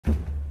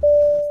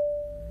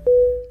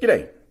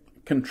G'day.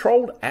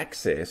 Controlled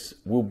access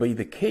will be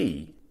the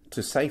key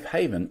to safe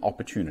haven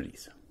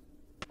opportunities.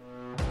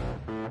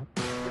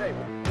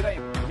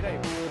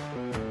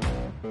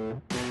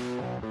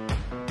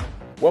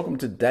 Welcome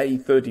to day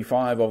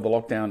 35 of the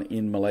lockdown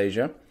in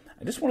Malaysia.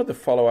 I just wanted to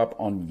follow up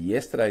on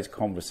yesterday's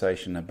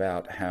conversation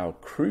about how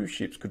cruise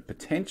ships could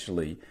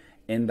potentially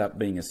end up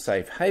being a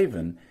safe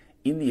haven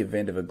in the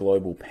event of a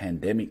global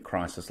pandemic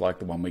crisis like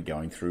the one we're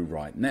going through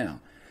right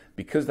now,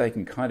 because they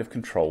can kind of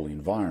control the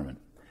environment.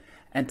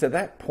 And to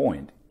that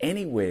point,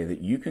 anywhere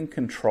that you can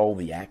control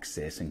the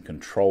access and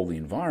control the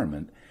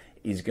environment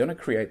is going to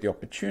create the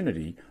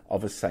opportunity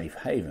of a safe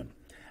haven.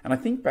 And I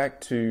think back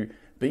to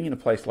being in a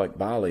place like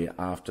Bali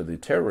after the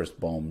terrorist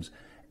bombs.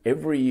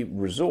 Every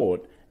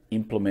resort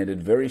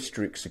implemented very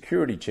strict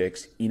security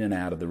checks in and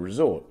out of the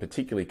resort,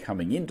 particularly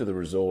coming into the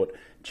resort,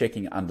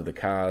 checking under the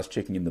cars,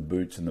 checking in the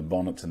boots and the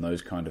bonnets and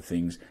those kind of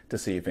things to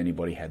see if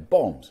anybody had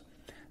bombs.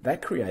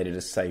 That created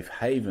a safe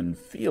haven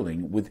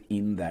feeling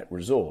within that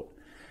resort.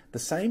 The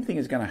same thing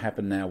is going to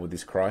happen now with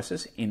this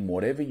crisis in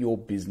whatever your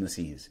business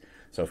is.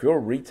 So if you're a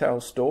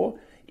retail store,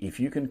 if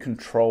you can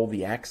control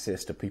the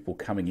access to people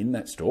coming in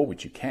that store,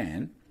 which you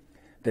can,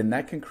 then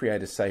that can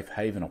create a safe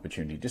haven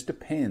opportunity. It just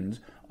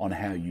depends on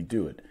how you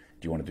do it.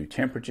 Do you want to do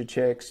temperature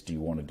checks? Do you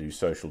want to do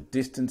social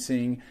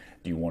distancing?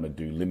 Do you want to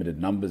do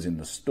limited numbers in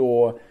the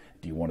store?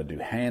 Do you want to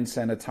do hand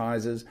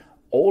sanitizers?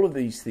 All of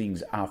these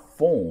things are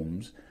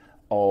forms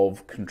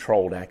of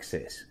controlled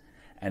access.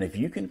 And if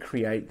you can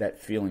create that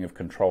feeling of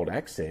controlled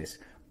access,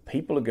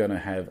 people are going to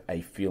have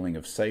a feeling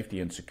of safety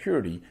and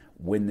security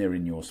when they're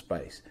in your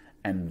space.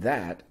 And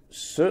that,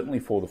 certainly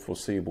for the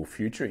foreseeable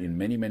future in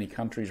many, many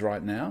countries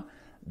right now,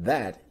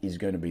 that is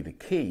going to be the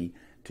key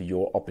to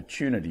your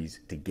opportunities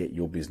to get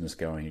your business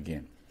going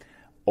again.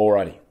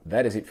 Alrighty,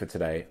 that is it for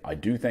today. I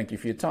do thank you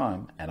for your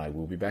time, and I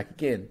will be back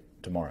again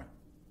tomorrow.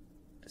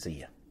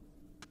 See ya.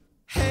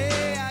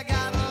 Hey.